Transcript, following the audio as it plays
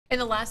In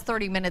the last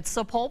 30 minutes,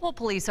 Sapulpa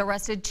police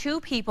arrested 2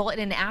 people in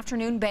an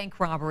afternoon bank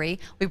robbery.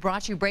 We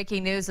brought you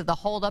breaking news of the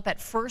holdup at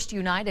First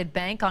United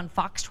Bank on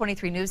Fox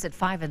 23 News at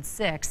 5 and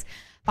 6.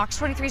 Fox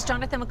 23's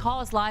Jonathan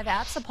McCall is live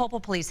at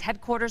Sapulpa Police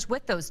headquarters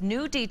with those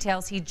new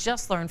details he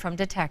just learned from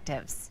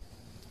detectives.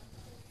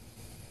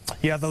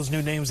 Yeah, those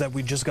new names that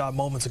we just got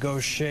moments ago.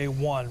 Shay,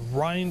 one,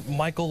 Ryan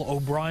Michael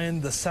O'Brien.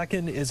 The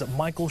second is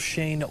Michael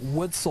Shane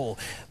Witzel.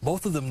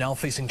 Both of them now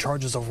facing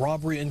charges of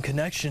robbery in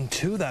connection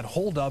to that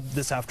holdup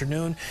this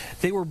afternoon.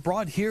 They were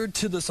brought here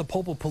to the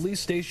Sapulpa police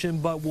station,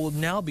 but will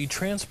now be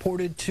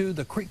transported to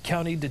the Creek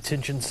County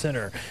Detention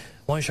Center.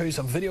 I want to show you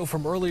some video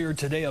from earlier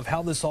today of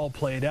how this all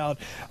played out.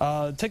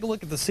 Take a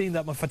look at the scene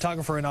that my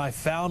photographer and I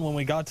found when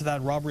we got to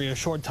that robbery a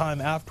short time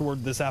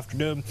afterward this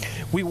afternoon.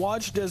 We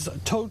watched as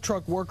tow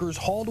truck workers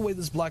hauled away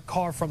this black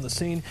car from the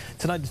scene.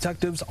 Tonight,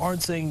 detectives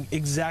aren't saying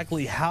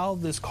exactly how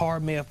this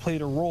car may have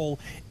played a role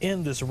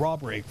in this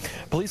robbery.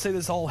 Police say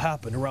this all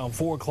happened around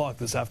 4 o'clock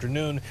this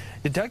afternoon.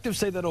 Detectives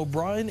say that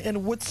O'Brien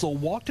and Witzel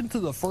walked into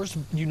the First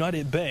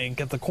United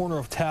Bank at the corner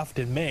of Taft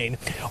and Main.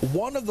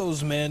 One of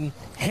those men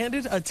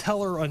handed a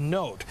teller a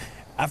note.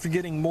 After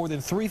getting more than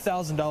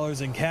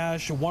 $3,000 in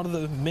cash, one of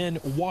the men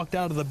walked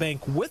out of the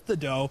bank with the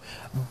dough,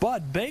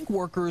 but bank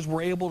workers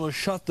were able to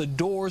shut the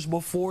doors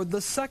before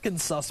the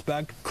second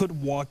suspect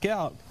could walk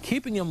out,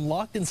 keeping him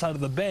locked inside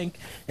of the bank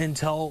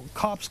until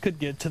cops could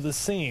get to the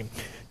scene.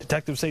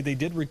 Detectives say they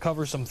did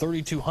recover some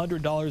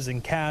 $3,200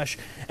 in cash,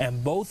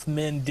 and both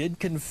men did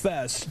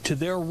confess to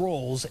their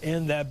roles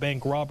in that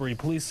bank robbery.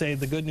 Police say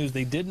the good news,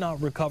 they did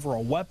not recover a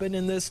weapon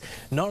in this.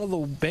 None of the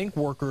bank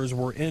workers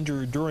were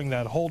injured during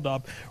that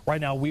holdup. Right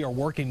now, we are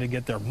working to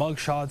get their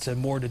mugshots and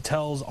more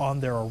details on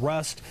their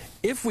arrest.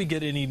 If we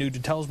get any new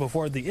details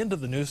before the end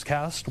of the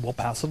newscast, we'll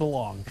pass it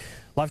along.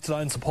 Live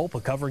tonight in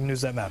Sapulpa, covering news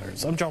that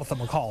matters. I'm Jonathan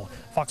McCall,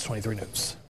 Fox 23 News.